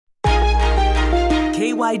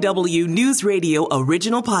KYW News Radio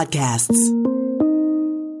original podcasts.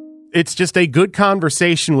 It's just a good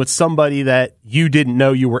conversation with somebody that you didn't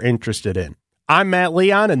know you were interested in. I'm Matt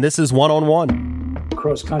Leon, and this is One on One.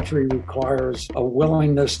 Cross country requires a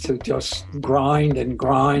willingness to just grind, and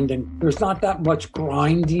there's not that much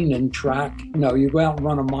grinding in track. You go out and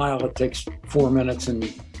run a mile, it takes 4 minutes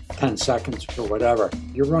and 10 seconds or whatever.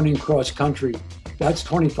 You're running cross country, that's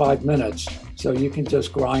 25 minutes, so you can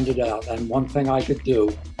just grind it out. And one thing I could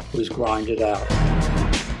do was grind it out.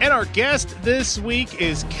 And our guest this week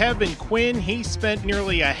is Kevin Quinn. He spent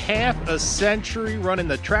nearly a half a century running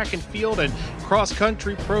the track and field and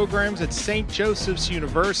cross-country programs at St. Joseph's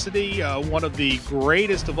University, one of the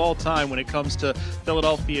greatest of all time when it comes to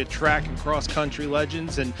Philadelphia track and cross-country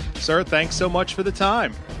legends. And, sir, thanks so much for the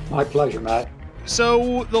time. My pleasure, Matt.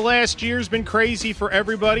 So the last year's been crazy for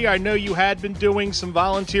everybody. I know you had been doing some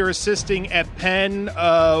volunteer assisting at Penn.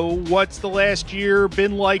 What's the last year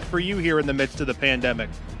been like for you here in the midst of the pandemic?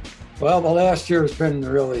 Well, the last year has been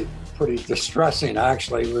really pretty distressing,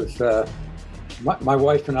 actually. With my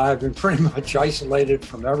wife and I have been pretty much isolated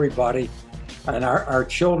from everybody, and our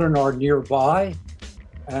children are nearby,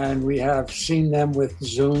 and we have seen them with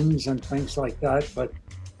Zooms and things like that. But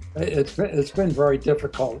it's been very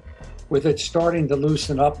difficult. With it starting to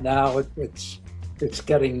loosen up now, it's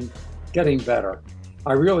getting better.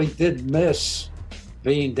 I really did miss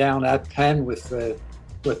being down at Penn with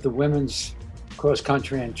the women's cross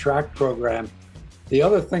country and track program. The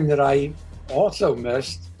other thing that I also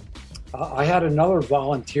missed, I had another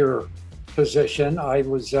volunteer position. I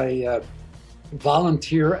was a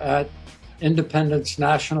volunteer at Independence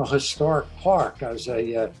National Historic Park as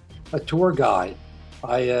a tour guide.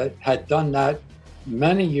 I had done that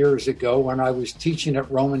many years ago when I was teaching at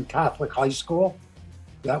Roman Catholic High School.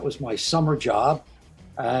 That was my summer job.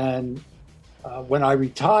 And when I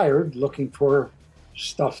retired, looking for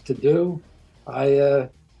stuff to do, I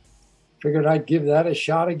figured I'd give that a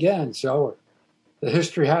shot again. So the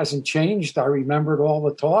history hasn't changed. I remembered all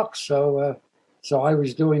the talks. So I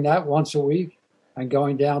was doing that once a week and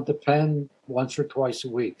going down to Penn once or twice a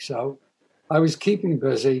week. So I was keeping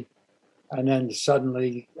busy, and then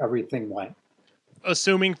suddenly everything went.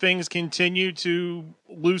 Assuming things continue to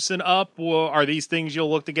loosen up, or are these things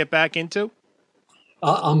you'll look to get back into?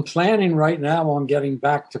 I'm planning right now on getting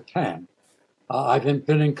back to Penn. I've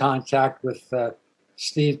been in contact with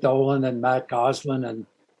Steve Dolan and Matt Goslin, and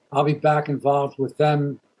I'll be back involved with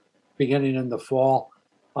them beginning in the fall.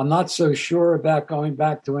 I'm not so sure about going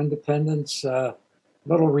back to Independence. A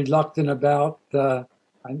little reluctant about,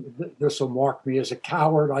 this will mark me as a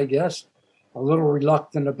coward, I guess. A little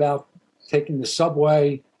reluctant about taking the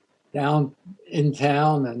subway down in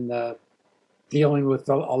town and dealing with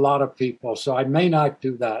a lot of people. So I may not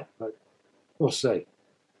do that, but we'll see.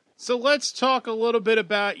 So let's talk a little bit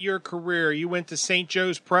about your career. You went to St.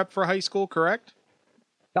 Joe's Prep for high school, correct?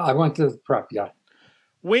 Yeah, I went to the prep, yeah.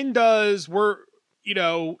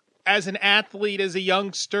 As an athlete, as a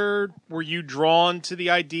youngster, were you drawn to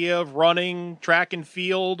the idea of running track and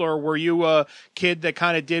field, or were you a kid that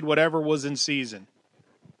kind of did whatever was in season?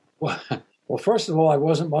 Well, first of all, I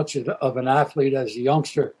wasn't much of an athlete as a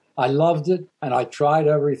youngster. I loved it, and I tried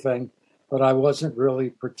everything, but I wasn't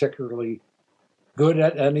really particularly good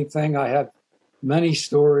at anything. I have many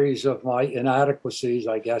stories of my inadequacies,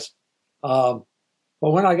 I guess. But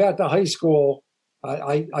when I got to high school,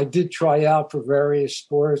 I did try out for various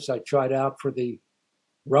sports. I tried out for the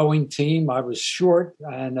rowing team. I was short,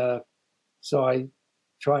 and so I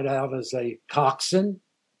tried out as a coxswain.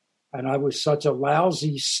 And I was such a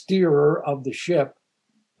lousy steerer of the ship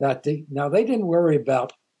that they didn't worry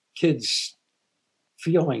about kids'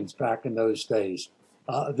 feelings back in those days.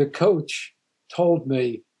 The coach told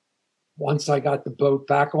me once I got the boat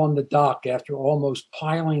back on the dock after almost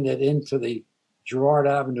piling it into the Girard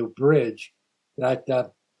Avenue Bridge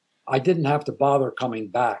that I didn't have to bother coming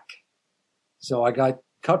back. So I got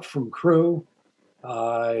cut from crew.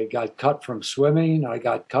 I got cut from swimming. I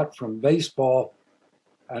got cut from baseball.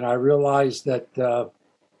 And I realized that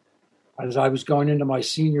as I was going into my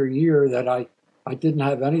senior year that I didn't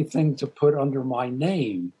have anything to put under my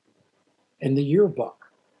name in the yearbook.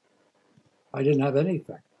 I didn't have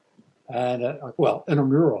anything. And,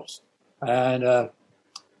 intramurals. And a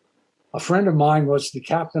friend of mine was the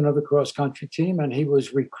captain of the cross-country team, and he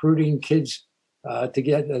was recruiting kids to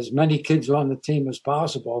get as many kids on the team as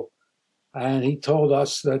possible. And he told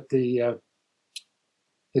us that the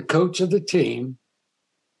coach of the team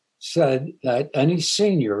said that any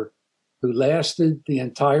senior who lasted the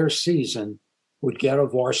entire season would get a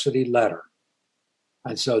varsity letter.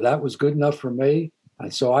 And so that was good enough for me.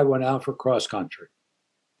 And so I went out for cross country.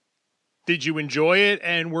 Did you enjoy it,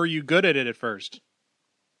 and were you good at it at first?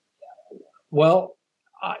 Well,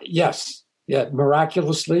 yes. Yeah,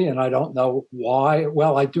 miraculously, and I don't know why.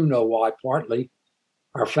 Well, I do know why, partly.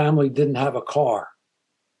 Our family didn't have a car.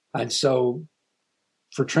 And so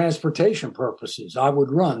for transportation purposes, I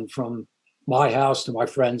would run from my house to my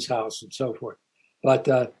friend's house and so forth. But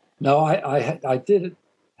no, I did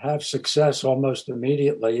have success almost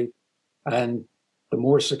immediately. And the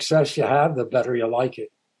more success you have, the better you like it.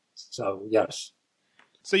 So, yes.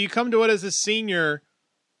 So you come to it as a senior.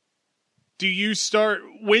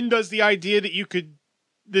 When does the idea that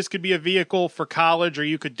this could be a vehicle for college, or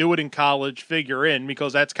you could do it in college, figure in?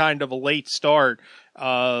 Because that's kind of a late start.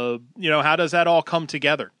 How does that all come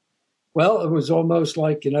together? Well, it was almost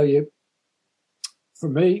like, for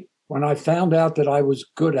me, when I found out that I was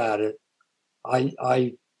good at it,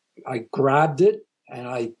 I grabbed it and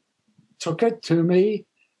I took it to me,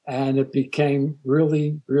 and it became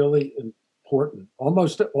really, really important.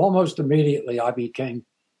 Almost immediately, I became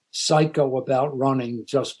psycho about running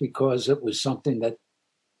just because it was something that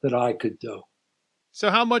I could do. So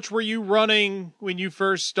how much were you running when you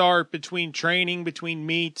first start, between training, between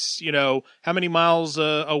meets? How many miles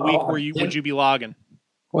a week would you be logging?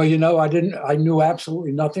 Well, I knew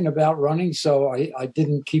absolutely nothing about running, so I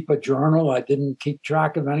didn't keep a journal. I didn't keep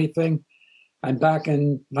track of anything. And back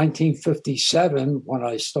in 1957, when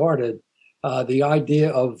I started, the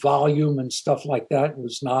idea of volume and stuff like that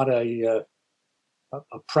was not a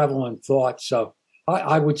prevalent thought. So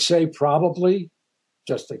I would say probably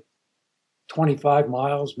just 25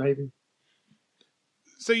 miles, maybe.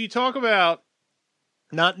 So you talk about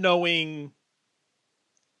not knowing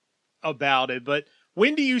about it, but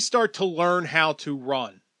when do you start to learn how to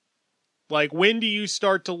run? Like, when do you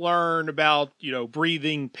start to learn about,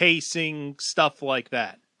 breathing, pacing, stuff like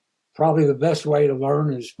that? Probably the best way to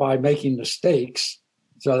learn is by making mistakes.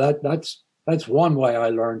 So that's one way I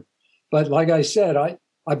learned. But like I said, I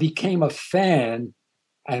became a fan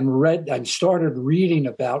and read and started reading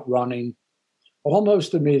about running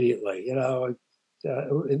almost immediately.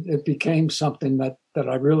 It became something that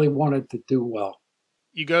I really wanted to do well.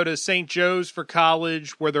 You go to St. Joe's for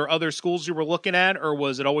college. Were there other schools you were looking at, or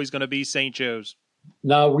was it always going to be St. Joe's?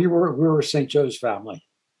 No, we were a St. Joe's family.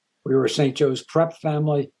 We were a St. Joe's prep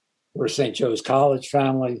family. We were a St. Joe's college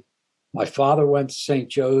family. My father went to St.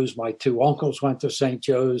 Joe's. My two uncles went to St.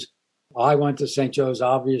 Joe's. I went to St. Joe's,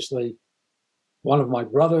 obviously. One of my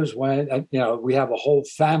brothers went. We have a whole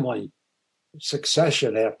family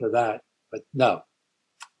succession after that. But no,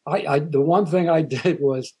 the one thing I did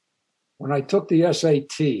was, when I took the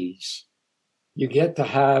SATs, you get to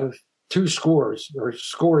have two scores, or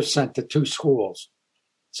scores sent to two schools.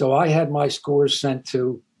 So I had my scores sent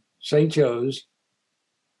to St. Joe's.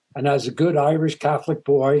 And as a good Irish Catholic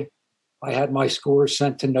boy, I had my scores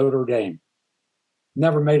sent to Notre Dame.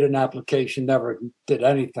 Never made an application, never did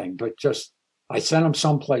anything, but just I sent them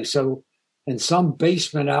someplace. So in some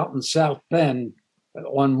basement out in South Bend,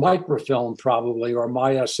 on microfilm probably, or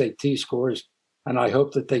my SAT scores, and I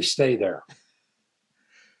hope that they stay there.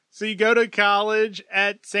 So you go to college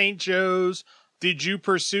at St. Joe's. Did you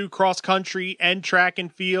pursue cross country and track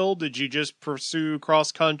and field? Did you just pursue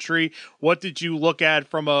cross country? What did you look at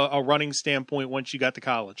from a running standpoint once you got to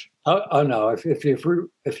college? Oh no!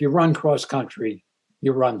 If you run cross country,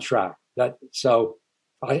 you run track. So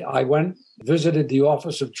I went, visited the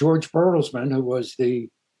office of George Bertelsmann, who was the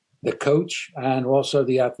coach and also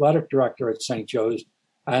the athletic director at St. Joe's,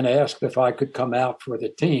 and asked if I could come out for the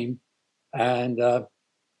team. And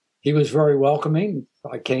he was very welcoming.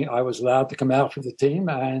 I was allowed to come out for the team,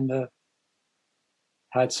 and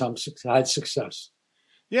had success.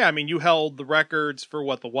 Yeah, I mean, you held the records for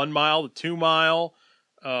the 1 mile, the 2 mile.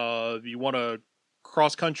 You won a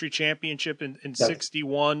cross country championship in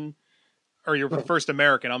 61, or your first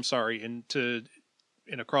American, I'm sorry, in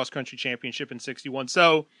a cross country championship in 61.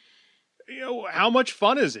 So, how much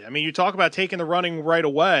fun is it? I mean, you talk about taking the running right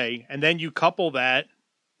away, and then you couple that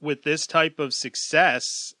with this type of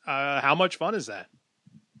success. How much fun is that?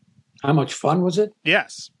 How much fun was it?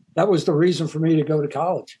 Yes. That was the reason for me to go to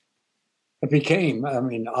college. It became,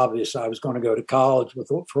 obviously I was going to go to college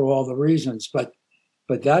for all the reasons, but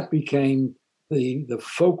that became the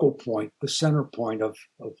focal point, the center point of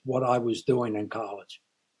what I was doing in college.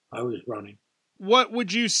 I was running. What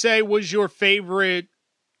would you say was your favorite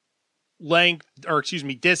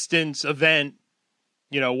distance event?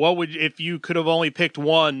 If you could have only picked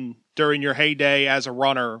one during your heyday as a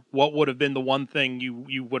runner, what would have been the one thing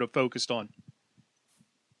you would have focused on?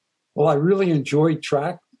 Well, I really enjoyed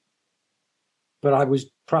track, but I was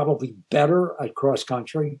probably better at cross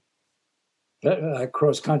country.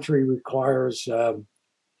 Cross country requires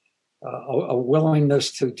a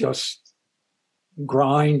willingness to just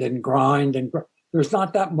grind and grind and there's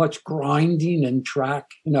not that much grinding in track.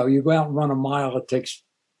 You know, you go out and run a mile, it takes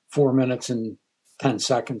 4 minutes and 10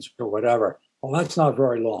 seconds or whatever. Well, that's not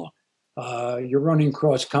very long. You're running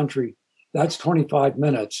cross country, that's 25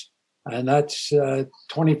 minutes. And that's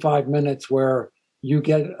 25 minutes where you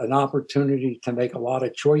get an opportunity to make a lot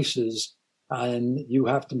of choices and you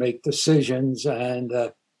have to make decisions. And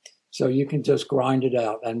so you can just grind it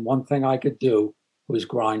out. And one thing I could do was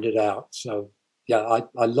grind it out. So, yeah,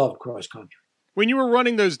 I love cross country. When you were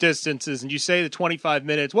running those distances and you say the 25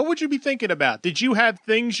 minutes, what would you be thinking about? Did you have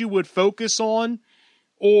things you would focus on,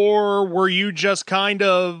 or were you just kind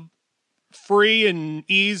of free and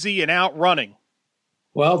easy and out running?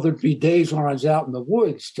 Well, there'd be days when I was out in the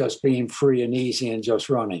woods just being free and easy and just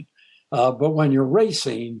running. But when you're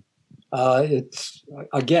racing, it's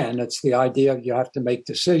the idea of you have to make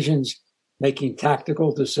decisions, making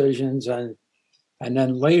tactical decisions. And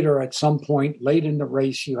then later, at some point late in the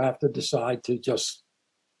race, you have to decide to just,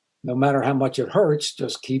 no matter how much it hurts,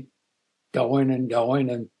 just keep going and going.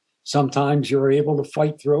 And sometimes you're able to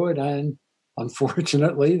fight through it. And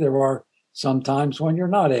unfortunately, there are some times when you're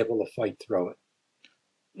not able to fight through it.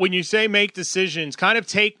 When you say make decisions, kind of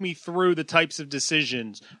take me through the types of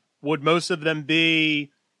decisions. Would most of them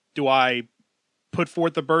be, do I put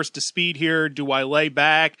forth the burst of speed here? Do I lay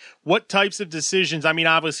back? What types of decisions? I mean,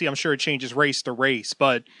 obviously, I'm sure it changes race to race,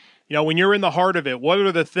 but you know, when you're in the heart of it, what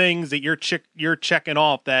are the things that you're checking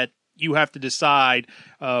off that you have to decide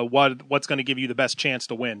what's going to give you the best chance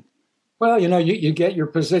to win? Well, you know, you get your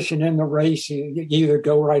position in the race. You either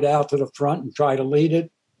go right out to the front and try to lead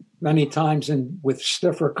it. Many times with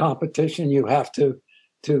stiffer competition, you have to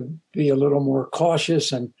be a little more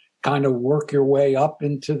cautious and kind of work your way up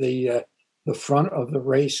into the front of the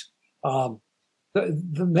race. The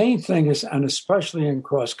main thing is, and especially in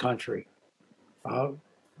cross country,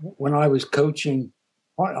 when I was coaching,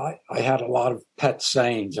 I had a lot of pet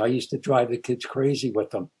sayings. I used to drive the kids crazy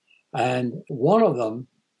with them. And one of them,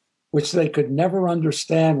 which they could never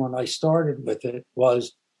understand when I started with it,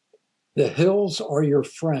 was, the hills are your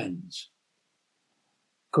friends.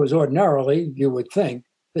 Because ordinarily, you would think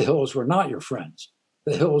the hills were not your friends.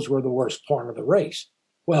 The hills were the worst part of the race.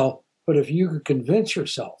 Well, but if you could convince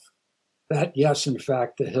yourself that, yes, in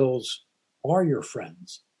fact, the hills are your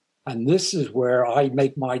friends, and this is where I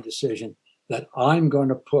make my decision that I'm going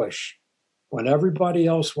to push. When everybody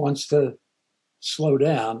else wants to slow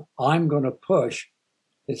down, I'm going to push.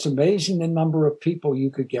 It's amazing the number of people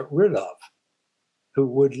you could get rid of who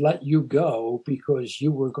would let you go because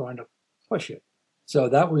you were going to push it. So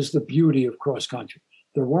that was the beauty of cross country.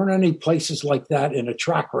 There weren't any places like that in a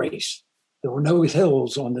track race. There were no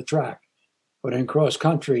hills on the track. But in cross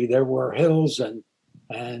country, there were hills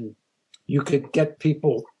and you could get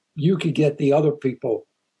the other people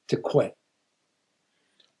to quit.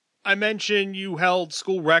 I mentioned you held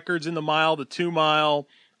school records in the mile, the 2 mile.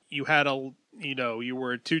 You had you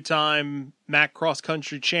were a 2-time MAC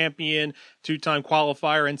cross-country champion, 2-time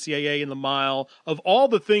qualifier NCAA in the mile. Of all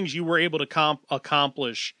the things you were able to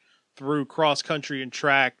accomplish through cross-country and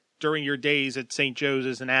track during your days at St. Joe's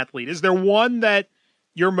as an athlete, is there one that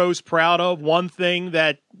you're most proud of? One thing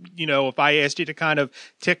that, you know, if I asked you to kind of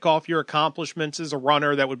tick off your accomplishments as a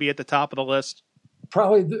runner, that would be at the top of the list?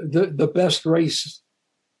 Probably the best race,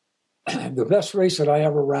 the best race that I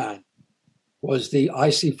ever ran was the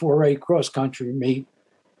IC4A cross-country meet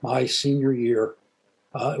my senior year.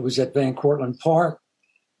 It was at Van Cortlandt Park.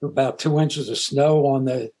 There were about 2 inches of snow on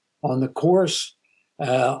the course.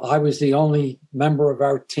 I was the only member of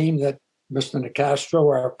our team that Mr.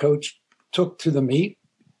 Nicastro, our coach, took to the meet.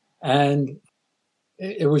 And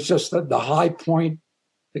it was just the high point.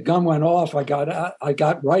 The gun went off. I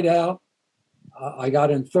got right out. I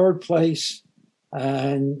got in third place.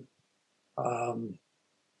 And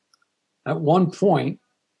at one point,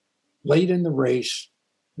 late in the race,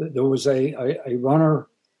 there was a runner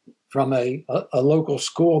from a local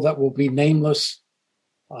school that will be nameless.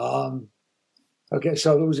 Okay,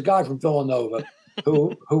 so there was a guy from Villanova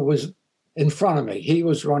who was in front of me. He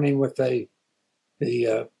was running with an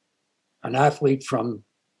athlete from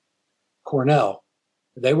Cornell.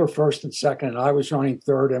 They were first and second, and I was running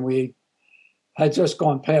third, and we had just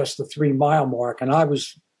gone past the 3 mile mark, and I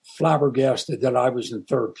was flabbergasted that I was in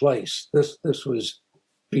third place. This was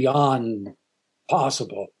beyond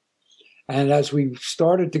possible. And as we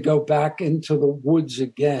started to go back into the woods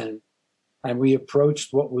again, and we approached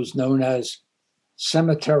what was known as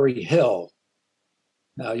Cemetery Hill.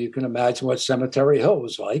 Now you can imagine what Cemetery Hill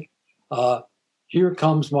was like. Here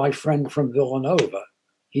comes my friend from Villanova.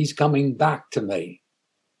 He's coming back to me.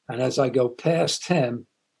 And as I go past him,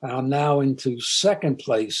 and I'm now into second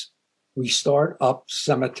place. We start up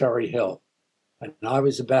Cemetery Hill, and I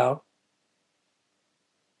was about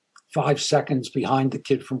 5 seconds behind the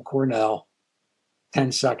kid from Cornell,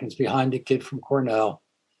 10 seconds behind the kid from Cornell,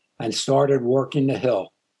 and started working the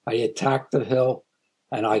hill. I attacked the hill,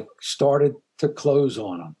 and I started to close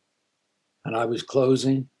on him. And I was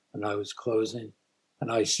closing, and I was closing.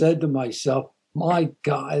 And I said to myself, my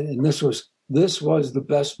God, and this was the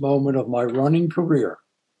best moment of my running career.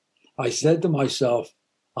 I said to myself,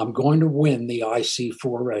 I'm going to win the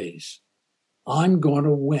IC4As. I'm going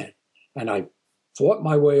to win. And I fought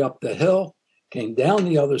my way up the hill, came down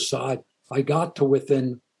the other side. I got to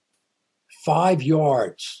within 5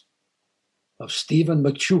 yards of Stephen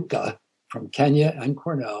Machuca from Kenya and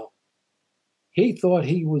Cornell. He thought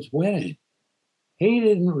he was winning. He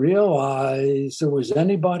didn't realize there was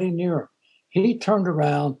anybody near him. He turned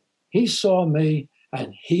around, he saw me,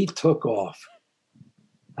 and he took off.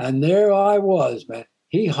 And there I was, man.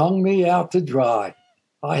 He hung me out to dry.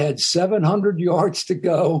 I had 700 yards to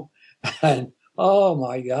go, and oh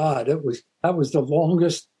my God, that was the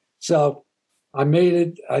longest. So I made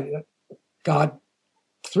it. I got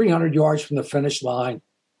 300 yards from the finish line,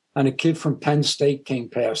 and a kid from Penn State came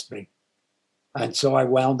past me, and so I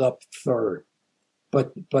wound up third.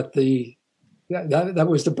 But that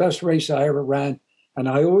was the best race I ever ran, and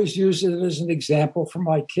I always use it as an example for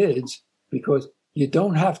my kids because you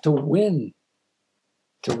don't have to win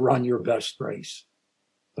to run your best race.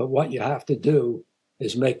 But what you have to do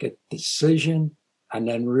is make a decision and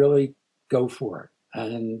then really go for it.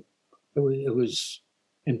 And it was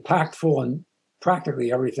impactful in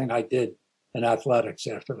practically everything I did in athletics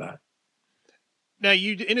after that. Now,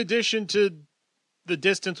 you, in addition to the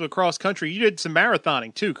distance with cross country, you did some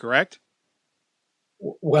marathoning too, correct?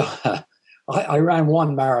 Well, I ran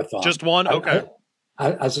one marathon. Just one? Okay.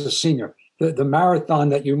 As a senior. The marathon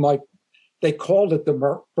that they called it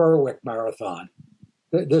the Berwick Marathon.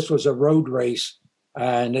 This was a road race,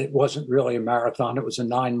 and it wasn't really a marathon. It was a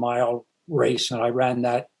 9-mile race, and I ran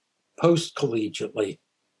that post-collegiately.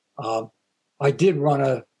 I did run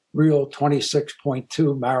a real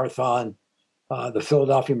 26.2 marathon, the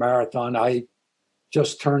Philadelphia Marathon. I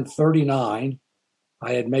just turned 39.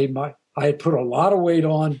 I had put a lot of weight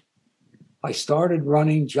on. I started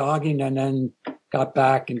running, jogging, and then got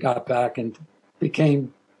back and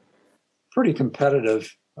became pretty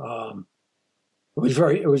competitive.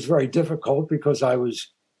 It was very difficult because I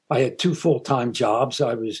had 2 full-time jobs.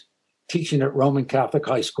 I was teaching at Roman Catholic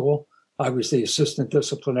High School. I was the assistant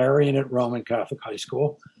disciplinarian at Roman Catholic High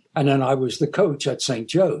School. And then I was the coach at St.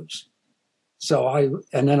 Joe's. And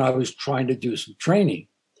then I was trying to do some training.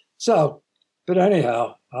 But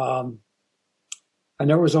anyhow, and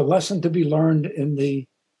there was a lesson to be learned in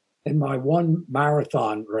my one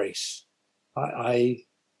marathon race. I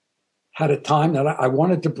had a time that I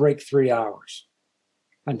wanted to break 3 hours.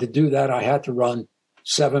 And to do that, I had to run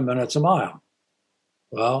 7 minutes a mile.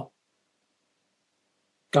 Well,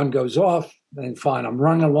 gun goes off, and fine, I'm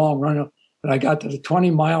running along, and I got to the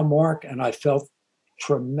 20-mile mark, and I felt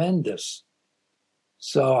tremendous.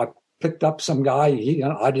 So I picked up some guy,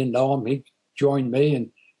 I didn't know him, he joined me,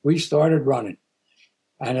 and we started running.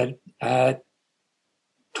 And at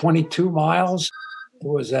 22 miles,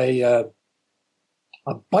 there was a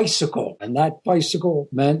bicycle, and that bicycle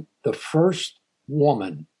meant the first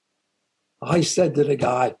woman. I said to the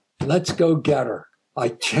guy, let's go get her. I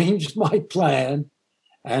changed my plan,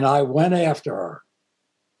 and I went after her.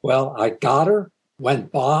 Well, I got her,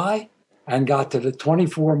 went by, and got to the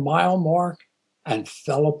 24-mile mark and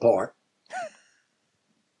fell apart.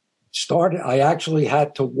 I actually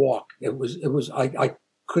had to walk.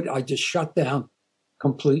 I just shut down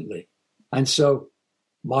completely. And so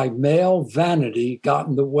my male vanity got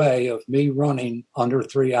in the way of me running under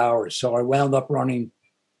 3 hours. So I wound up running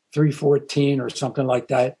 3:14 or something like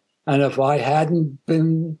that. And if I hadn't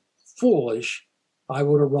been foolish, I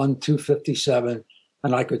would have run 2:57,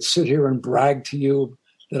 and I could sit here and brag to you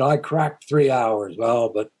that I cracked 3 hours. Well,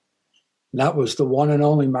 but that was the one and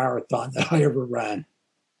only marathon that I ever ran.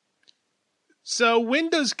 So when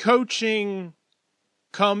does coaching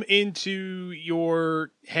come into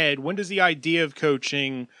your head? When does the idea of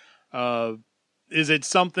coaching, is it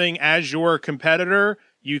something as your competitor,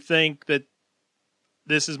 you think that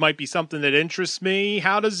might be something that interests me?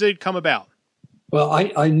 How does it come about? Well,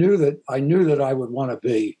 I knew that I would want to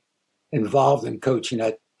be involved in coaching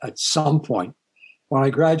at some point. When I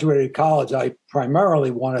graduated college, I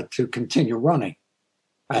primarily wanted to continue running.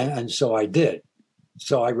 And so I did.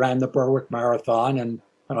 So I ran the Berwick Marathon and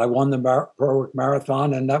I won the Berwick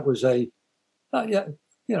Marathon. And that was a,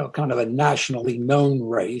 kind of a nationally known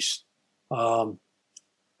race. And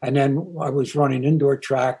And then I was running indoor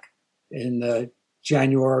track in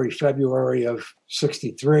January, February of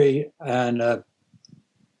 63, and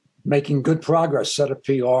making good progress, set a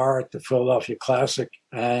PR at the Philadelphia Classic,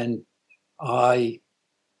 and I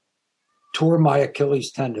tore my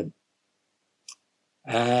Achilles tendon.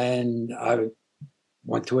 And I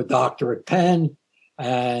went to a doctor at Penn,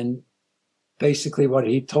 and basically what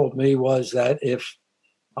he told me was that if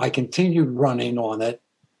I continued running on it,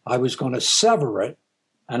 I was going to sever it,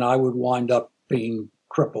 and I would wind up being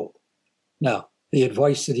crippled. Now, the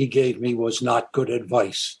advice that he gave me was not good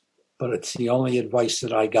advice, but it's the only advice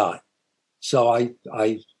that I got. So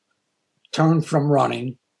I turned from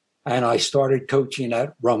running and I started coaching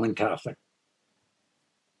at Roman Catholic,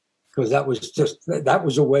 because that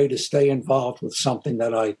was a way to stay involved with something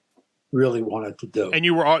that I really wanted to do. And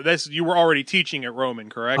you were already teaching at Roman,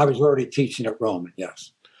 correct? I was already teaching at Roman,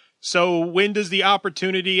 yes. So when does the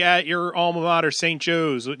opportunity at your alma mater, St.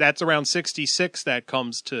 Joe's, that's around 66, that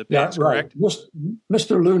comes to pass, correct? Right.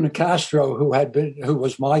 Mr. Lou Nicastro, who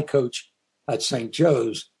was my coach at St.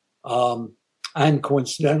 Joe's, and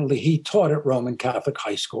coincidentally, he taught at Roman Catholic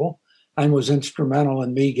High School and was instrumental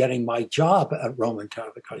in me getting my job at Roman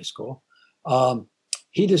Catholic High School.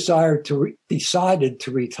 He decided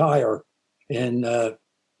to retire in the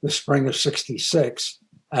spring of 66,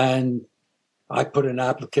 and I put an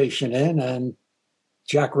application in, and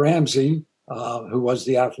Jack Ramsey, who was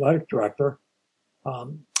the athletic director,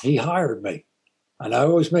 he hired me. And I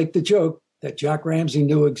always make the joke that Jack Ramsey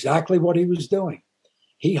knew exactly what he was doing.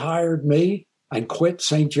 He hired me and quit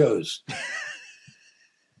St. Joe's.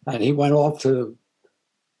 And he went off to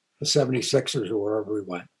the 76ers or wherever he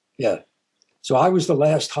went. Yeah. So I was the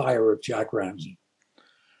last hire of Jack Ramsey.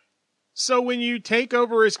 So when you take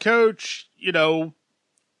over as coach,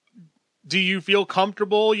 do you feel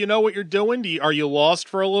comfortable? You know what you're doing? Are you lost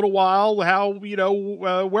for a little while? How,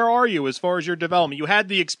 where are you as far as your development? You had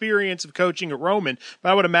the experience of coaching at Roman,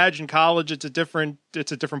 but I would imagine college, it's a different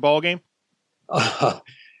ballgame.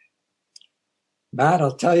 Matt,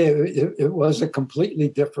 I'll tell you, it was a completely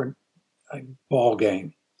different ball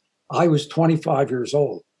game. I was 25 years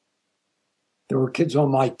old. There were kids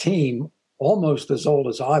on my team almost as old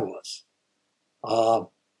as I was.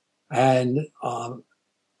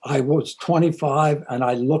 I was 25 and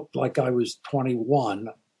I looked like I was 21.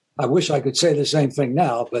 I wish I could say the same thing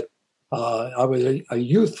now, but I was a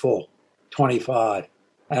youthful 25.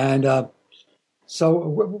 And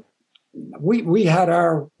so we had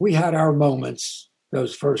our moments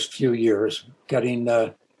those first few years getting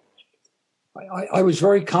I was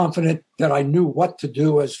very confident that I knew what to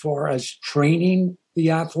do as far as training the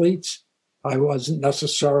athletes. I wasn't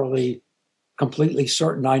necessarily completely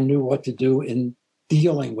certain I knew what to do in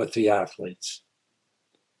dealing with the athletes.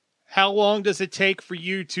 How long does it take for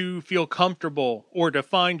you to feel comfortable or to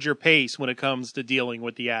find your pace when it comes to dealing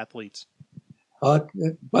with the athletes?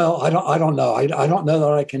 Well, I don't know. I don't know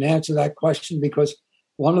that I can answer that question, because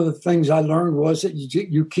one of the things I learned was that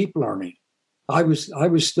you keep learning. I was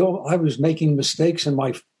making mistakes in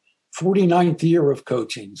my 49th year of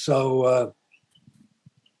coaching. So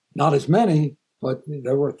not as many, but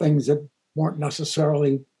there were things that weren't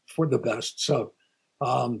necessarily for the best. So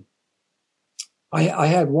I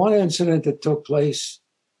had one incident that took place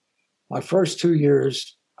my first 2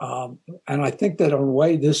 years, and I think that in a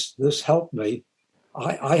way this helped me.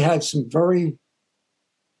 I had some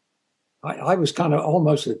I was kind of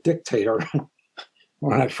almost a dictator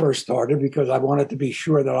when I first started, because I wanted to be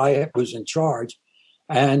sure that I was in charge.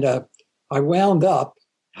 And I wound up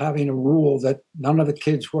having a rule that none of the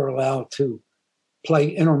kids were allowed to play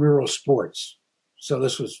intramural sports. So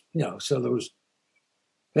this was, so there was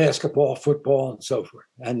basketball, football, and so forth,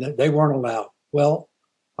 and they weren't allowed. Well,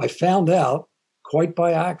 I found out quite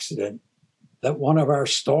by accident that one of our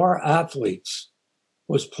star athletes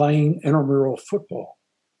was playing intramural football.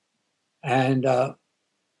 And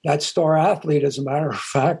that star athlete, as a matter of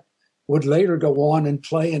fact, would later go on and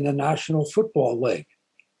play in the National Football League.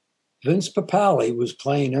 Vince Papale was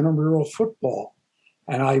playing intramural football.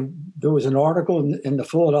 And there was an article in the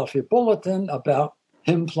Philadelphia Bulletin about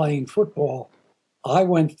him playing football. I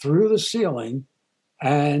went through the ceiling,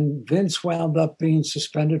 and Vince wound up being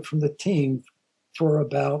suspended from the team for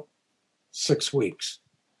about 6 weeks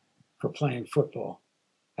for playing football.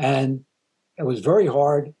 And it was very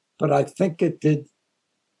hard, but I think it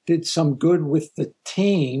did some good with the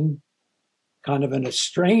team, kind of in a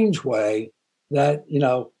strange way, that,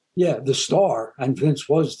 the star, and Vince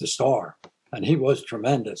was the star, and he was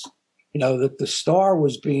tremendous, that the star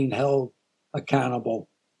was being held accountable.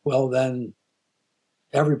 Well, then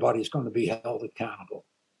everybody's going to be held accountable.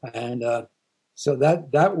 And so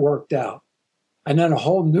that worked out. And then a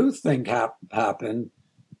whole new thing happened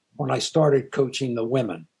when I started coaching the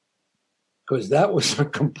women, because that was a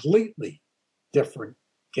completely different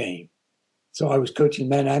game. So I was coaching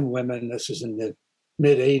men and women. This is in the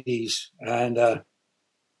mid 80s. And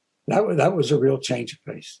that was a real change of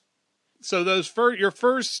pace. So your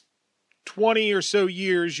first 20 or so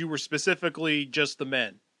years, you were specifically just the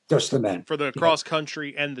men. Just the men. For the cross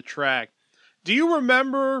country and the track. Do you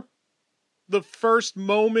remember the first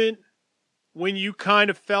moment when you kind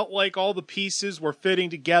of felt like all the pieces were fitting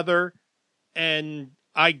together and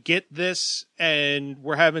I get this and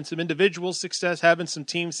we're having some individual success, having some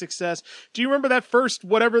team success? Do you remember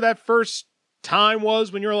whatever that first time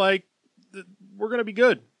was when you're like, we're going to be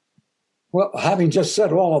good? Well, having just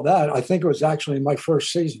said all of that, I think it was actually my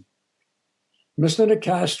first season. Mr.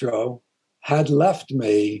 Nicastro had left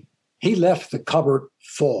me. He left the cupboard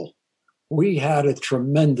full. We had a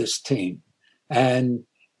tremendous team, and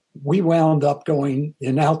we wound up going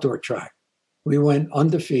in outdoor track. We went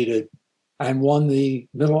undefeated and won the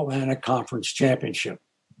Middle Atlantic Conference Championship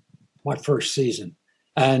my first season.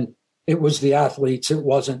 And it was the athletes, it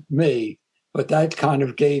wasn't me, but that kind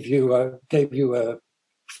of gave you a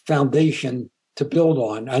foundation to build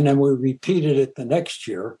on. And then we repeated it the next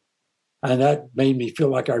year, and that made me feel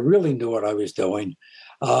like I really knew what I was doing.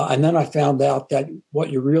 And then I found out that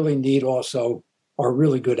what you really need also are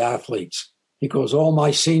really good athletes, because all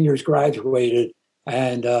my seniors graduated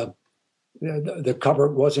and the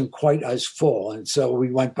cupboard wasn't quite as full. And so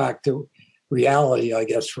we went back to reality, I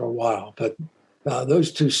guess, for a while. But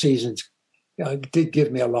those 2 seasons did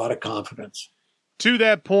give me a lot of confidence. To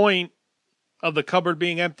that point of the cupboard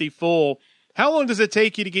being empty full, how long does it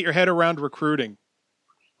take you to get your head around recruiting?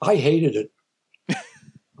 I hated it.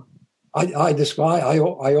 I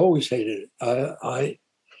always hated it.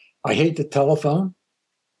 I hate the telephone.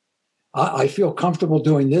 I feel comfortable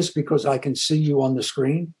doing this because I can see you on the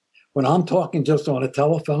screen. When I'm talking just on a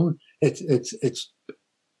telephone, it's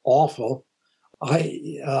awful.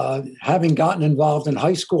 Having gotten involved in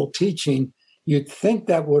high school teaching, you'd think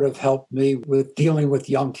that would have helped me with dealing with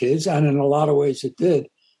young kids, and in a lot of ways it did.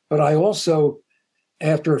 But I also,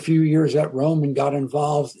 after a few years at Roman, got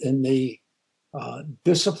involved in the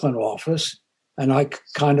discipline office, and I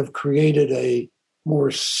kind of created a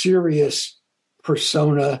more serious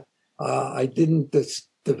persona. I didn't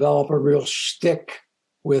develop a real shtick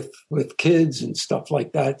with kids and stuff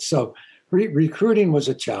like that. So recruiting was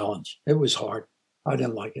a challenge. It was hard. I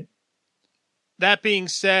didn't like it. That being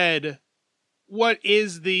said, what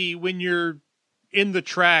is when you're in the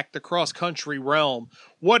track, the cross-country realm,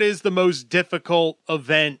 what is the most difficult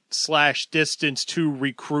event/distance to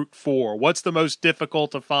recruit for? What's the most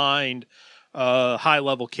difficult to find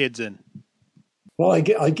high-level kids in? Well,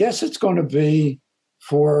 I guess it's going to be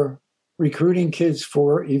for recruiting kids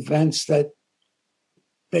for events that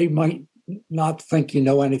they might not think you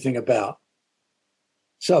know anything about.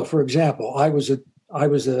 So, for example, I was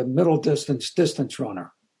a middle distance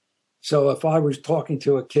runner. So if I was talking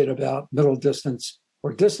to a kid about middle distance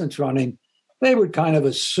or distance running, they would kind of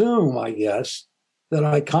assume, I guess, that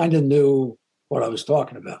I kind of knew what I was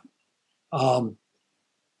talking about.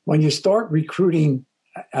 When you start recruiting,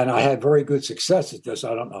 and I had very good success at this,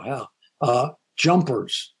 I don't know how,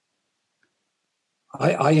 jumpers.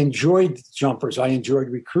 I enjoyed jumpers. I enjoyed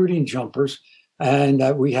recruiting jumpers,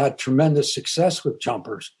 and we had tremendous success with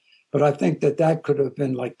jumpers. But I think that could have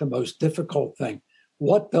been like the most difficult thing.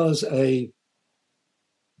 What does a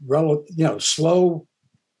slow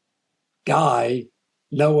guy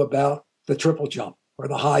know about the triple jump or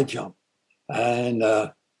the high jump? And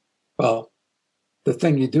well, the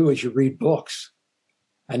thing you do is you read books.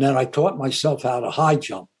 And then I taught myself how to high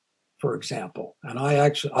jump, for example. And I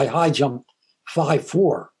high jumped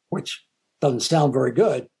 5'4", which doesn't sound very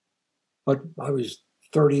good, but I was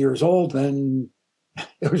 30 years old and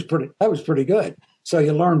that was pretty good. So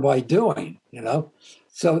you learn by doing,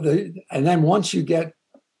 So and then once you get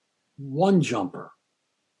one jumper,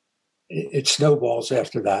 it snowballs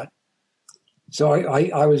after that. So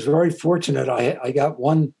I was very fortunate. I got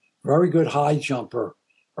one very good high jumper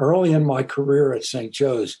early in my career at St.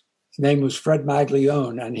 Joe's. His name was Fred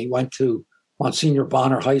Maglione, and he went to Monsignor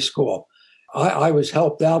Bonner High School. I was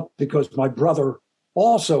helped out because my brother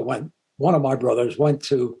also one of my brothers went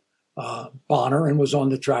to Bonner and was on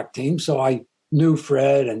the track team. So I knew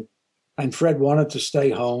Fred, and Fred wanted to stay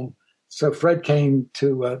home. So Fred came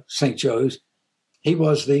to St. Joe's. He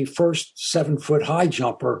was the first 7-foot high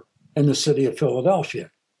jumper in the city of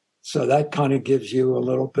Philadelphia. So that kind of gives you a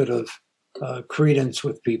little bit of credence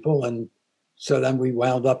with people. And so then we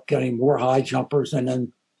wound up getting more high jumpers and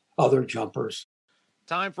then other jumpers.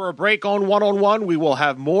 Time for a break on One. We will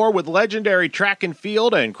have more with legendary track and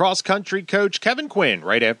field and cross-country coach Kevin Quinn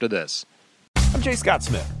right after this. I'm Jay Scott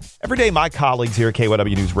Smith. Every day, my colleagues here at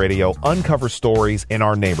KYW News Radio uncover stories in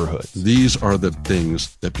our neighborhoods. These are the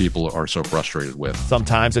things that people are so frustrated with.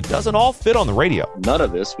 Sometimes it doesn't all fit on the radio. None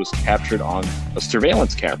of this was captured on a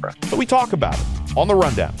surveillance camera. But we talk about it on the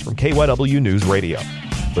Rundown from KYW News Radio.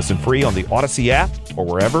 Listen free on the Odyssey app or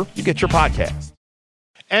wherever you get your podcasts.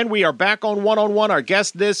 And we are back on One. Our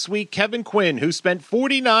guest this week, Kevin Quinn, who spent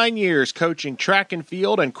 49 years coaching track and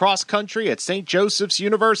field and cross country at St. Joseph's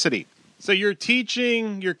University. So you're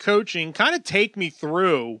teaching, you're coaching. Kind of take me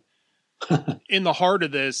through in the heart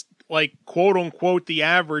of this, like, quote unquote, the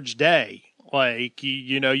average day. Like,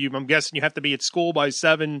 I'm guessing you have to be at school by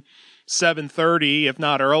 7:30, if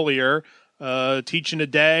not earlier, teaching a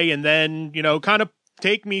day. And then, kind of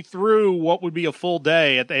take me through what would be a full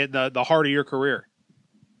day at the heart of your career.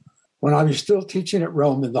 When I was still teaching at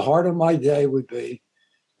Roman, the heart of my day would be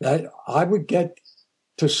that I would get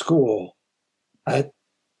to school at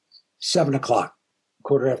 7:00,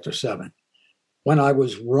 7:15. When I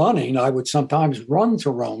was running, I would sometimes run to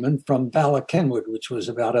Roman from Bala Cynwyd, which was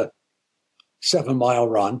about a 7-mile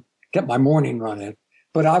run, get my morning run in.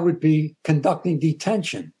 But I would be conducting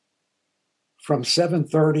detention from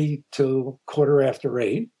 7:30 to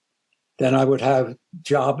 8:15. Then I would have a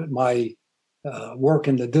job at my work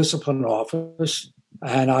in the discipline office,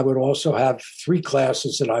 and I would also have 3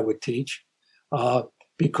 classes that I would teach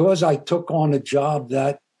because I took on a job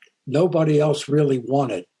that nobody else really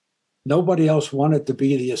wanted. Nobody else wanted to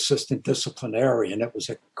be the assistant disciplinarian. It was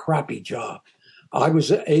a crappy job. I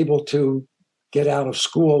was able to get out of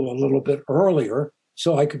school a little bit earlier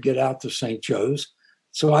so I could get out to St. Joe's.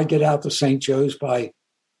 So I get out to St. Joe's by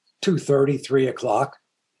 2:30, 3:00,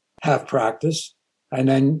 have practice, and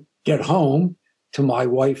then get home to my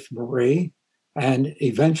wife, Marie, and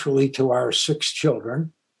eventually to our 6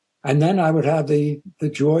 children. And then I would have the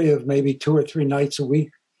joy of maybe 2 or 3 nights a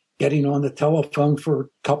week getting on the telephone for a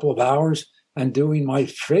couple of hours and doing my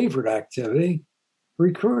favorite activity,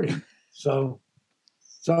 recruiting. So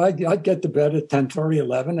I'd get to bed at 10:30,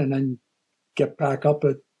 11, and then get back up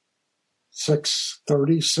at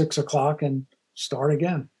 6:30, 6:00 and start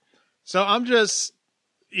again. So I'm just,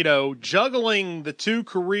 juggling the 2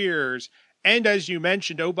 careers. And as you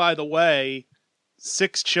mentioned, oh, by the way,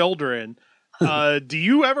 6 children. Do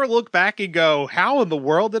you ever look back and go, how in the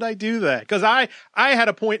world did I do that? Because I had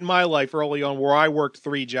a point in my life early on where I worked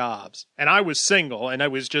 3 jobs. And I was single, and I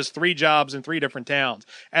was just 3 jobs in 3 different towns.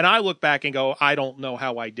 And I look back and go, I don't know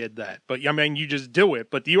how I did that. But, you just do it.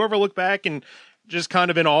 But do you ever look back and just kind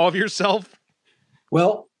of in awe of yourself?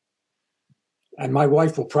 Well, and my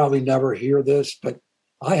wife will probably never hear this, but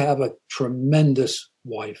I have a tremendous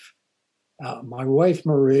wife. My wife,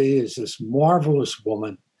 Marie, is this marvelous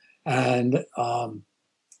woman, and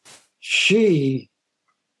she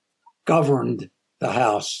governed the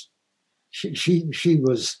house. She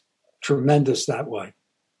was tremendous that way.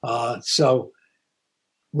 So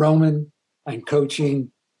Roman and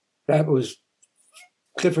coaching, that was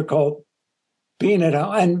difficult. Being at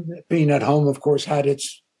home, of course, had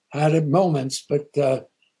its moments, but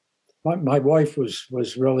my wife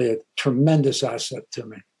was really a tremendous asset to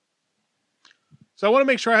me. So I want to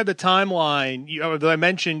make sure I had the timeline. That I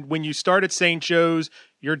mentioned when you start at St. Joe's,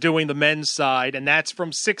 you're doing the men's side, and that's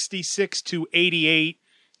from 66 to 88.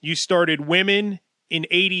 You started women in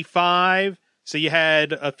 85. So you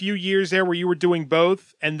had a few years there where you were doing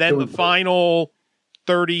both, and then the final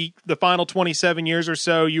 27 years or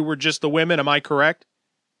so, you were just the women. Am I correct?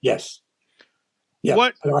 Yes. Yeah.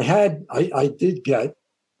 But I did get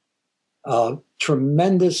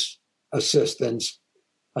tremendous assistance.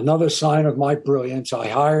 Another sign of my brilliance, I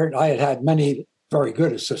had many very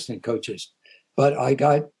good assistant coaches, but I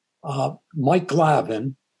got Mike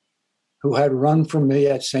Glavin, who had run for me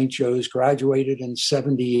at St. Joe's, graduated in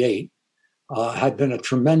 78, had been a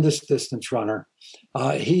tremendous distance runner.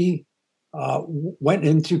 He went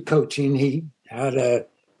into coaching. He had a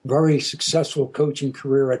very successful coaching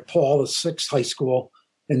career at Paul VI High School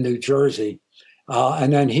in New Jersey.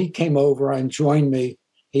 And then he came over and joined me.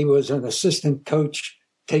 He was an assistant coach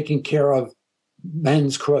taking care of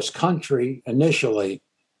men's cross country initially.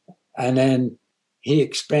 And then he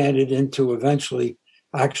expanded into eventually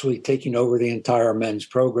actually taking over the entire men's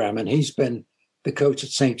program. And he's been the coach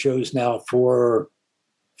at St. Joe's now for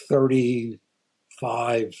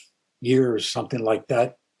 35 years, something like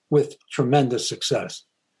that, with tremendous success.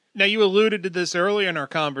 Now, you alluded to this earlier in our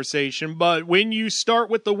conversation, but when you start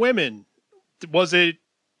with the women, was it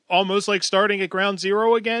almost like starting at ground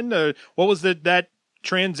zero again? What was that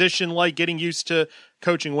transition like, getting used to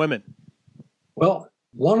coaching women? Well,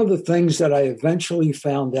 One of the things that I eventually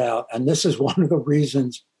found out, and this is one of the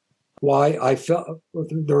reasons why I felt,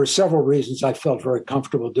 there were several reasons I felt very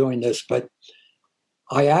comfortable doing this, but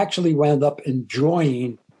I actually wound up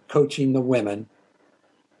enjoying coaching the women,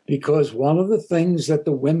 because one of the things that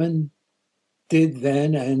the women did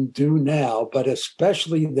then and do now, but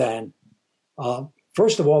especially then,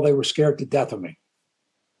 first of all, they were scared to death of me.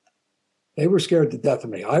 They were scared to death of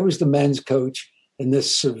me. I was the men's coach and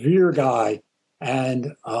this severe guy,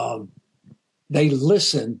 and they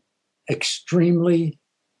listened extremely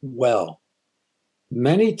well.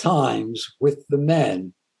 Many times with the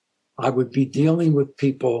men, I would be dealing with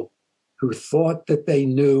people who thought that they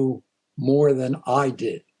knew more than I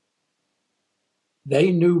did.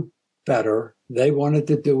 They knew better. They wanted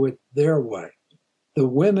to do it their way. The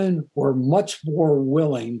women were much more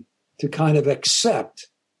willing to kind of accept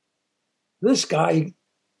this guy.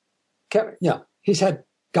 He's had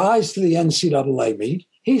guys to the NCAA meet.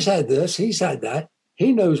 He's had this, he's had that.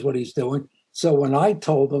 He knows what he's doing. So when I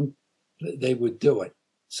told them, they would do it.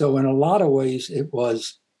 So in a lot of ways, it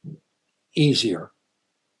was easier.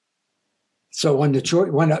 So when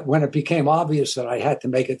it became obvious that I had to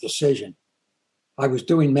make a decision, I was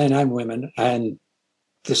doing men and women, and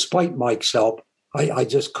despite Mike's help, I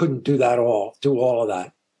just couldn't do all of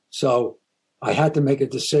that. So I had to make a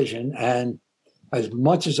decision, and as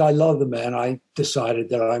much as I love the men, I decided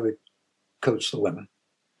that I would coach the women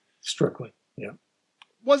strictly. Yeah.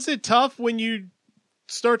 Was it tough when you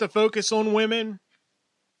start to focus on women?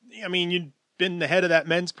 I mean, you'd been the head of that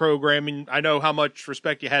men's program, and I know how much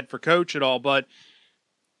respect you had for Coach and all, but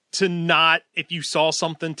to not, if you saw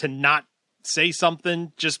something, to not say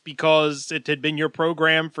something just because it had been your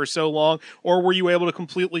program for so long? Or were you able to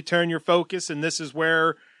completely turn your focus and this is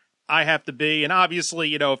where I have to be? And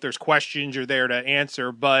obviously, if there's questions, you're there to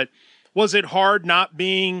answer, but was it hard not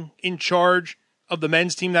being in charge of the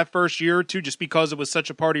men's team that first year or two just because it was such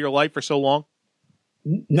a part of your life for so long?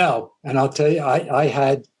 No. And I'll tell you, I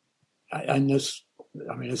had, and this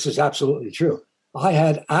is absolutely true. I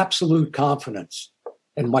had absolute confidence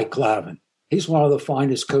in Mike Glavin. He's one of the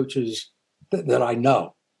finest coaches that I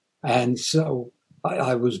know. And so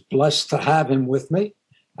I was blessed to have him with me.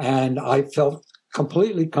 And I felt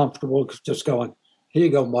completely comfortable just going, here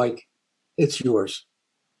you go, Mike. It's yours.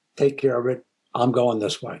 Take care of it. I'm going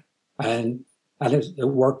this way. And it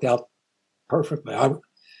worked out perfectly.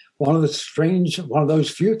 One of those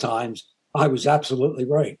few times I was absolutely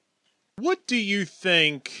right. What do you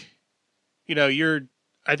think,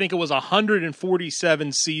 I think it was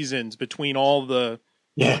 147 seasons between all the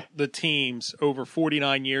teams over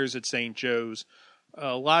 49 years at St. Joe's.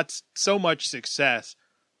 So much success.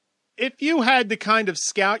 If you had to kind of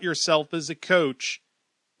scout yourself as a coach,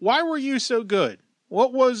 why were you so good?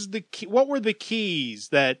 What were the keys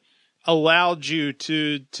that allowed you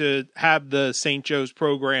to have the St. Joe's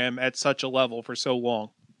program at such a level for so long?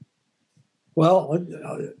 Well,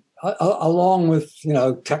 along with,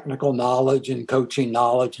 technical knowledge and coaching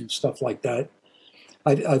knowledge and stuff like that,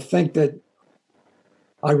 I think that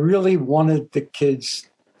I really wanted the kids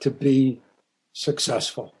to be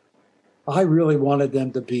successful. I really wanted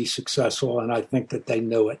them to be successful, and I think that they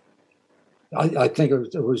knew it. I think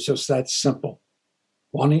it was just that simple.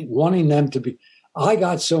 Wanting them to be. I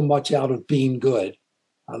got so much out of being good.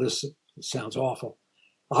 Now, this sounds awful.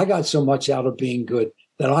 I got so much out of being good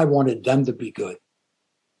that I wanted them to be good.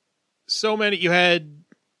 So many. You had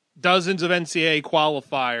dozens of NCAA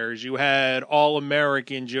qualifiers. You had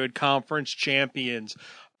All-Americans. You had conference champions.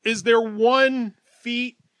 Is there one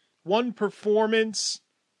feat, one performance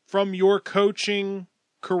from your coaching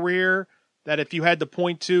career that if you had to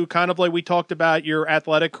point to, kind of like we talked about your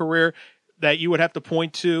athletic career, that you would have to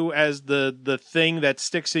point to as the thing that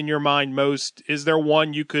sticks in your mind most? Is there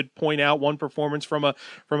one you could point out, one performance from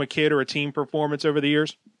a kid or a team performance over the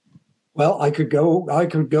years? Well, I could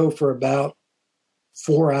go for about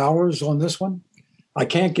 4 hours on this one. I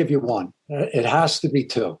can't give you one. It has to be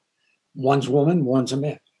two. One's woman, one's a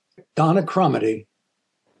man. Donna Crumity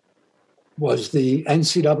was the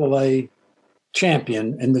NCAA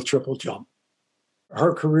champion in the triple jump.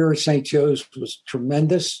 Her career at St. Joe's was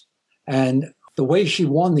tremendous. And the way she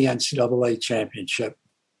won the NCAA championship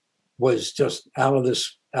was just out of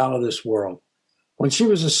this world. When she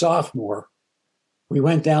was a sophomore, we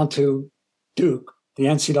went down to Duke. The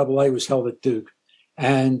NCAA was held at Duke.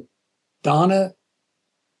 And Donna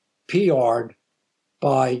PR'd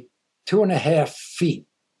by 2.5 feet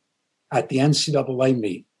at the NCAA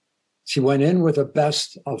meet. She went in with a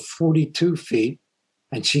best of 42 feet,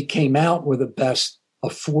 and she came out with a best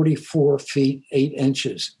of 44 feet, 8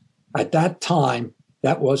 inches. At that time,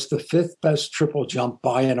 that was the 5th best triple jump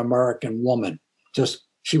by an American woman.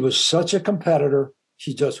 she was such a competitor.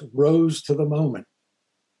 She just rose to the moment.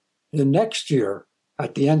 The next year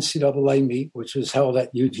at the NCAA meet, which was held at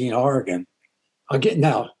Eugene, Oregon,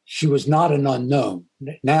 now she was not an unknown.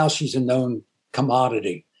 Now she's a known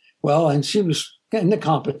commodity. Well, and she was in the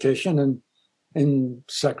competition and in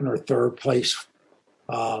second or third place.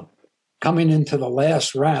 Coming into the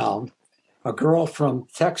last round, a girl from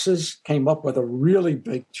Texas came up with a really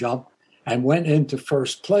big jump and went into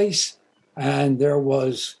first place. And there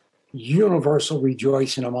was universal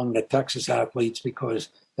rejoicing among the Texas athletes because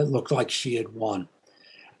it looked like she had won.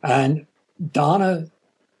 And Donna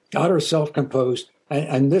got herself composed.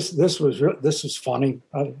 And this was funny.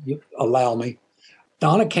 Allow me.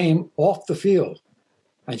 Donna came off the field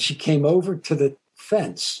and she came over to the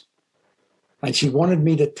fence and she wanted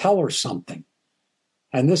me to tell her something.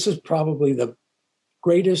 And this is probably the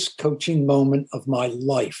greatest coaching moment of my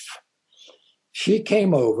life. She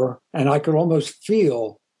came over and I could almost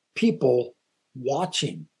feel people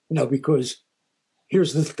watching, because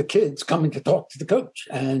here's the kids coming to talk to the coach.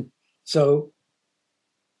 And so,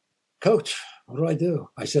 Coach, what do I do?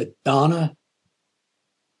 I said, Donna,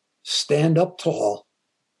 stand up tall,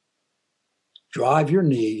 drive your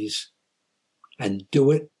knees, and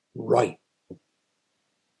do it right.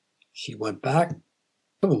 She went back,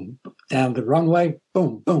 boom, down the runway,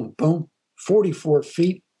 boom, boom, boom, 44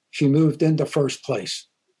 feet. She moved into first place.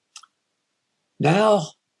 Now,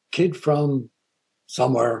 kid from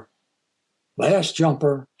somewhere, last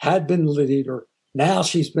jumper, had been the leader. Now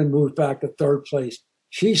she's been moved back to third place.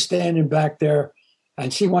 She's standing back there,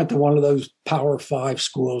 and she went to one of those Power 5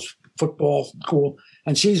 schools, football school,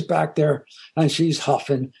 and she's back there, and she's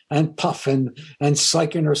huffing and puffing and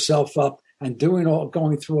psyching herself up and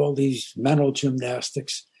going through all these mental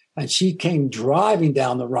gymnastics. And she came driving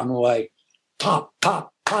down the runway, pop,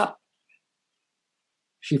 pop, pop.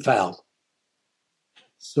 She fouled.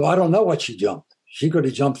 So I don't know what she jumped. She could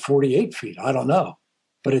have jumped 48 feet. I don't know,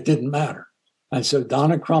 but it didn't matter. And so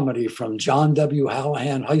Donna Crumity from John W.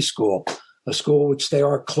 Hallahan High School, a school which they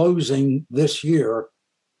are closing this year,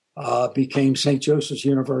 became St. Joseph's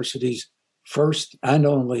University's first and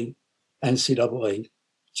only NCAA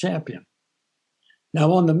champion.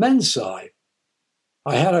 Now, on the men's side,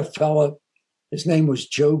 I had a fella, his name was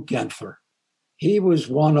Joe Genther. He was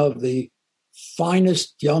one of the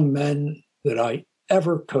finest young men that I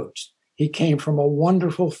ever coached. He came from a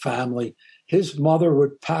wonderful family. His mother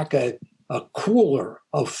would pack a cooler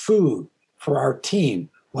of food for our team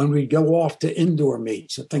when we'd go off to indoor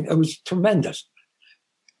meets. It was tremendous.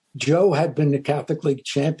 Joe had been the Catholic League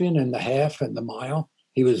champion in the half and the mile.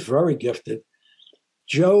 He was very gifted.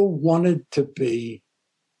 Joe wanted to be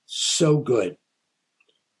so good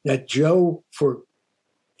that Joe, for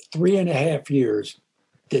 3.5 years,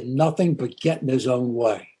 did nothing but get in his own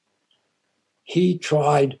way. He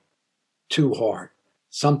tried too hard.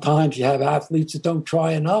 Sometimes you have athletes that don't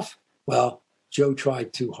try enough. Well, Joe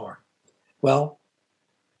tried too hard. Well,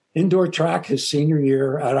 indoor track his senior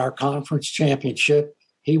year at our conference championship,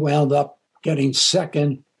 he wound up getting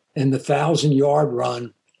second in the 1,000-yard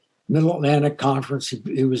run, Middle Atlantic Conference.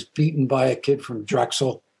 He was beaten by a kid from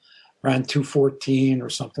Drexel, ran 2:14 or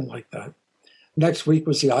something like that. Next week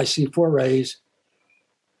was the IC4As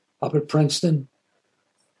up at Princeton.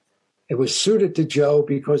 It was suited to Joe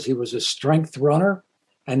because he was a strength runner,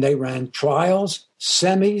 and they ran trials,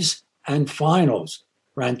 semis, and finals.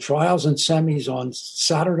 Ran trials and semis on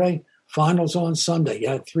Saturday, finals on Sunday. He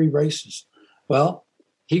had 3 races. Well,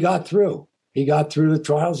 he got through. He got through the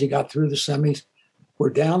trials. He got through the semis. We're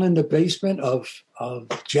down in the basement of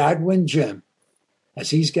Jadwin Gym as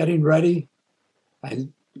he's getting ready.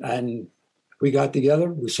 And we got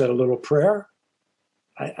together. We said a little prayer.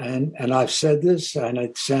 And I've said this, and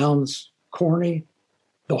it sounds corny.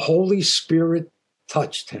 The Holy Spirit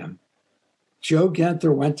touched him. Joe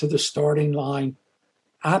Genther went to the starting line,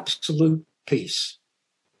 absolute peace.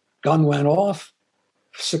 Gun went off,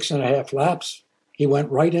 6.5 laps. He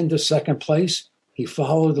went right into second place. He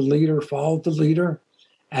followed the leader,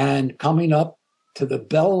 and coming up to the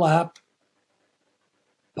bell lap,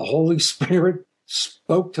 the Holy Spirit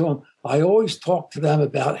spoke to him. I always talk to them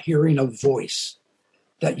about hearing a voice,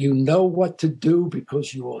 that you know what to do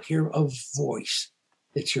because you will hear a voice.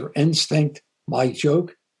 It's your instinct. My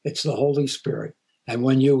joke, it's the Holy Spirit. And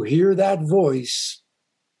when you hear that voice,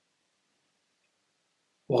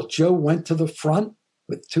 well, Joe went to the front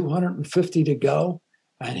with 250 to go,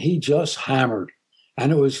 and he just hammered.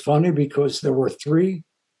 And it was funny because there were 3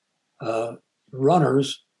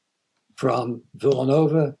 runners from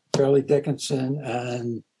Villanova, Fairleigh Dickinson,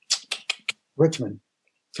 and Richmond,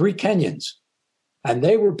 3 Kenyans. And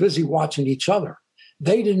they were busy watching each other.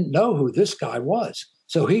 they didn't know who this guy was.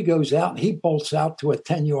 So he goes out and he bolts out to a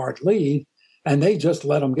 10-yard lead, and they just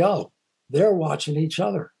let him go. They're watching each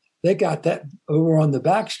other. They got that over on the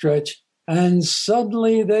backstretch, and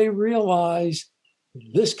suddenly they realize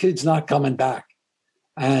this kid's not coming back.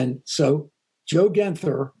 And so Joe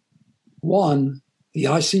Genther won the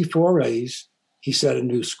IC4As. He set a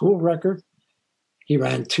new school record. He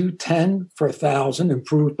ran 2:10 for 1,000,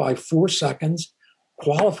 improved by 4 seconds,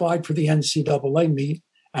 qualified for the NCAA meet,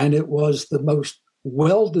 and it was the most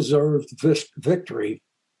well-deserved victory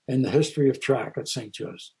in the history of track at St.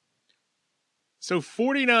 Joe's. So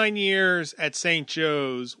 49 years at St.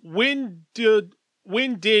 Joe's. When did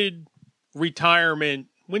retirement,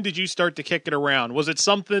 when did you start to kick it around? Was it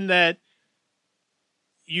something that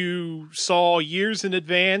you saw years in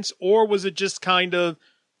advance, or was it just kind of,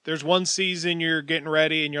 there's one season you're getting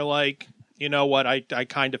ready and you're like, you know what, I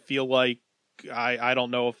kind of feel like I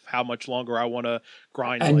don't know how much longer I want to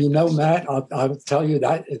grind. And like you know, this. Matt, I'll tell you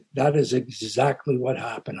that is exactly what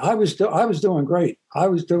happened. I was doing great. I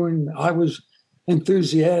was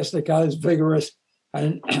enthusiastic. I was vigorous.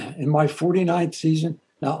 And in my 49th season,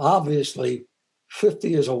 now obviously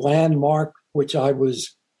 50 is a landmark, which I'll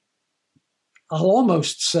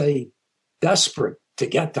almost say desperate to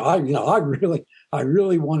get to. I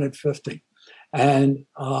really wanted 50. And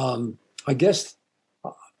I guess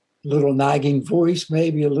a little nagging voice,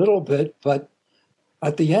 maybe a little bit, but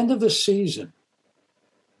at the end of the season,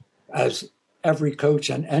 as every coach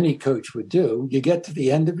and any coach would do, you get to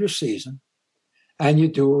the end of your season and you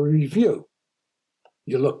do a review.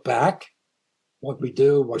 You look back, what we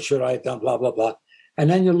do, what should I have done, blah, blah, blah. And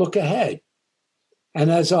then you look ahead.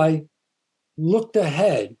 And as I looked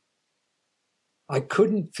ahead, I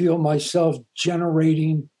couldn't feel myself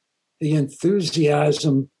generating the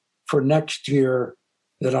enthusiasm for next year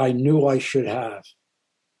that I knew I should have.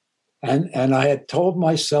 And I had told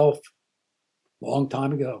myself a long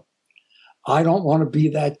time ago, I don't want to be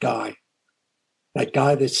that guy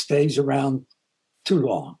that stays around too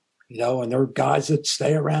long, and there are guys that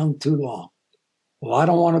stay around too long. Well, I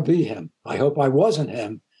don't want to be him. I hope I wasn't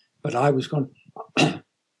him, but I was going to.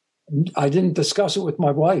 I didn't discuss it with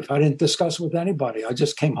my wife. I didn't discuss it with anybody. I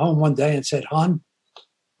just came home one day and said, hon,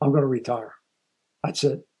 I'm going to retire. That's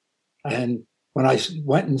it. And when I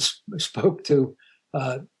went and spoke to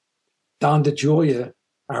Don DeGioia,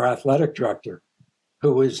 our athletic director,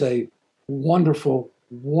 who is a wonderful,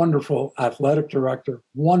 wonderful athletic director,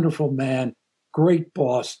 wonderful man, great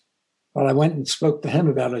boss. But I went and spoke to him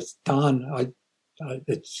about it. Don,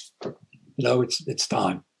 it's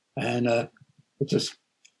time. And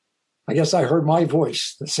I guess I heard my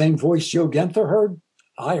voice, the same voice Joe Genther heard.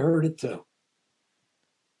 I heard it too.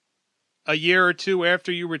 A year or two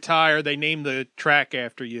after you retire, they named the track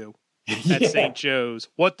after you at St. Joe's.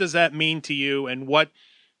 What does that mean to you, and what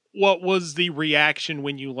was the reaction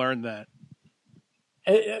when you learned that?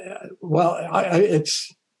 It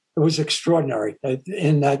was extraordinary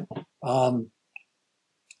in that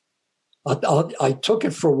I took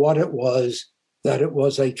it for what it was, that it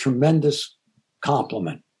was a tremendous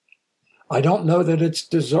compliment. I don't know that it's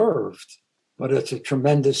deserved, but it's a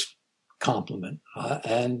tremendous compliment.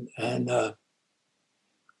 And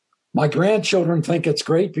my grandchildren think it's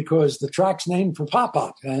great because the track's named for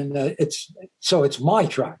Pop-Pop, and it's my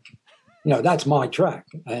track. That's my track,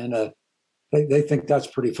 and they think that's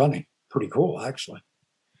pretty funny, pretty cool, actually.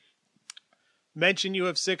 Mention you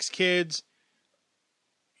have 6 kids.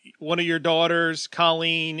 One of your daughters,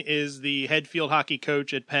 Colleen, is the head field hockey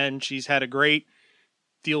coach at Penn. She's had a great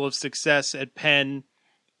deal of success at Penn.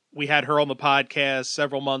 We had her on the podcast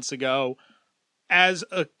several months ago. As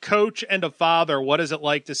a coach and a father, what is it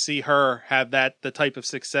like to see her have the type of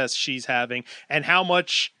success she's having? And how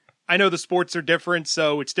much, I know the sports are different,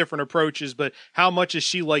 so it's different approaches, but how much is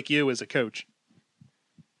she like you as a coach?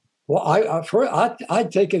 Well,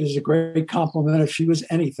 I'd take it as a great compliment if she was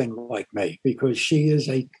anything like me, because she's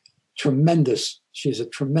a tremendous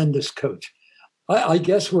coach. I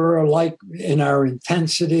guess we're alike in our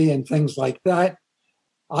intensity and things like that.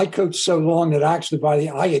 I coached so long that actually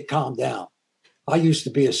I had calmed down. I used to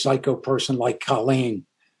be a psycho person like Colleen,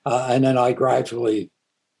 and then I gradually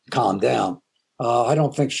calmed down. I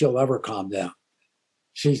don't think she'll ever calm down.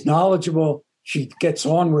 She's knowledgeable. She gets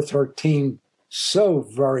on with her team so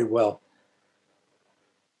very well.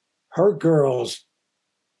 Her girls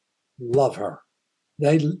love her.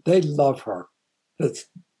 They love her.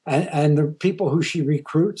 And the people who she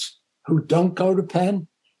recruits who don't go to Penn,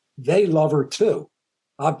 they love her too.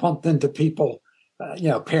 I bumped into people,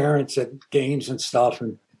 parents at games and stuff,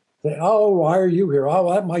 and they, oh, why are you here?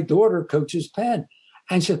 Oh, my daughter coaches Penn.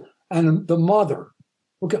 And the mother,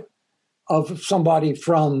 okay, of somebody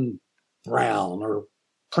from Brown or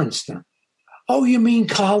Princeton. Oh, you mean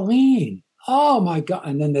Colleen? Oh my God.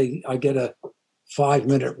 And then I get a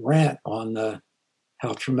 5-minute rant on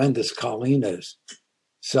how tremendous Colleen is.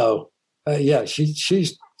 So yeah,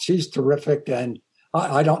 she's terrific. And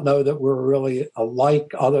I don't know that we're really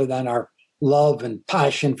alike other than our love and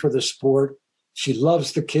passion for the sport. She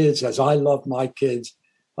loves the kids as I love my kids.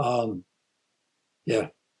 Yeah,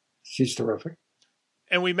 she's terrific.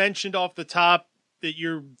 And we mentioned off the top that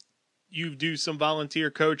you do some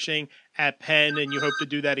volunteer coaching at Penn, and you hope to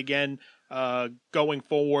do that again going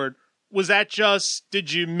forward. Was that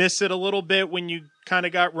did you miss it a little bit when you kind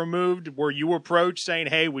of got removed? Were you approached saying,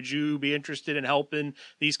 hey, would you be interested in helping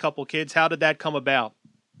these couple kids? How did that come about?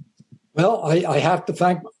 Well, I have to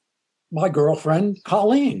thank my girlfriend,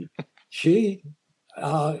 Colleen.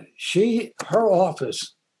 Her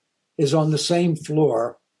office is on the same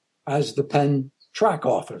floor as the Penn track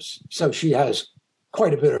office. So she has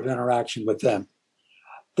quite a bit of interaction with them.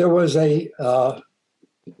 There was a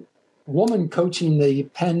woman coaching the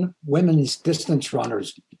Penn women's distance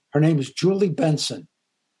runners. Her name is Julie Benson,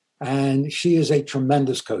 and she is a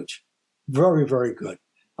tremendous coach. Very, very good.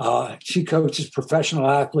 She coaches professional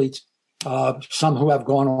athletes, some who have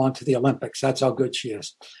gone on to the Olympics. That's how good she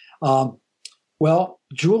is. Well,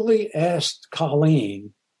 Julie asked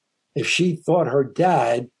Colleen if she thought her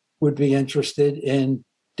dad would be interested in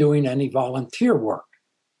doing any volunteer work.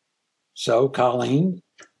 So Colleen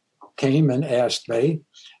came and asked me,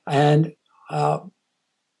 and I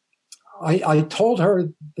told her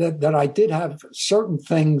that I did have certain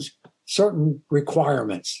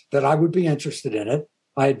requirements, that I would be interested in it.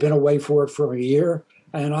 I had been away for it for a year,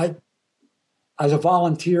 and as a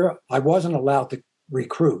volunteer, I wasn't allowed to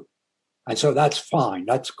recruit. And so that's fine.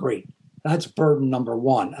 That's great. That's burden number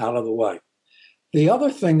one out of the way. The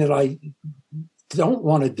other thing that I don't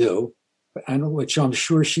want to do, and which I'm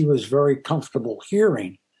sure she was very comfortable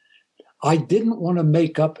hearing, I didn't want to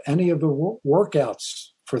make up any of the workouts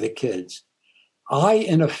for the kids. I,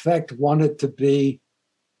 in effect, wanted to be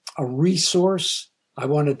a resource. I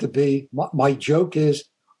wanted to be, my joke is,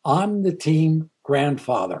 I'm the team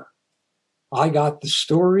grandfather. I got the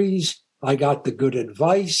stories. I got the good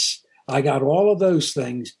advice. I got all of those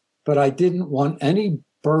things, but I didn't want any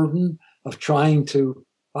burden of trying to,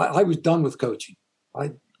 I was done with coaching.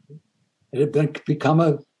 It had become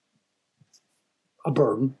a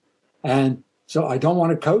burden. And so I don't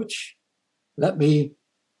want to coach. Let me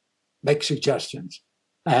make suggestions.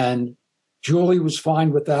 And Julie was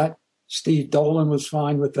fine with that. Steve Dolan was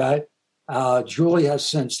fine with that. Julie has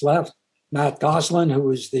since left. Matt Goslin,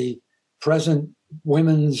 who is the present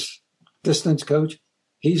women's distance coach,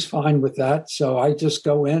 he's fine with that. So I just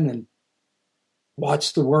go in and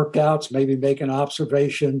watch the workouts, maybe make an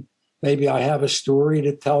observation. Maybe I have a story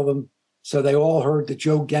to tell them. So they all heard the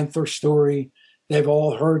Joe Genther story. They've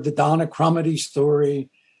all heard the Donna Crumity story.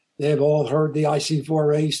 They've all heard the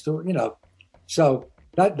IC4A story, So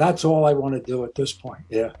that's all I want to do at this point,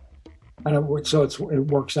 yeah. And it works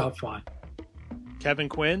out fine. Kevin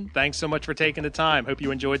Quinn, thanks so much for taking the time. Hope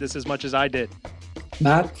you enjoyed this as much as I did.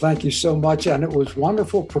 Matt, thank you so much. And it was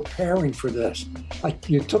wonderful preparing for this.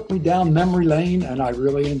 You took me down memory lane, and I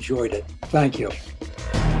really enjoyed it. Thank you.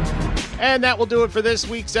 And that will do it for this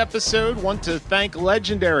week's episode. Want to thank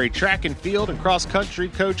legendary track and field and cross-country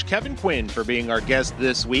coach Kevin Quinn for being our guest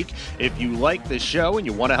this week. If you like this show and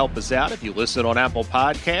you want to help us out, if you listen on Apple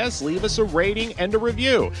Podcasts, leave us a rating and a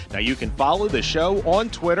review. Now, you can follow the show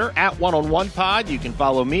on Twitter at OneOnOnePod. You can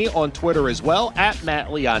follow me on Twitter as well at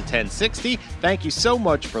MattLeon1060. Thank you so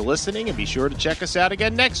much for listening, and be sure to check us out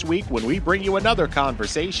again next week when we bring you another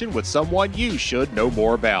conversation with someone you should know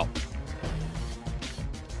more about.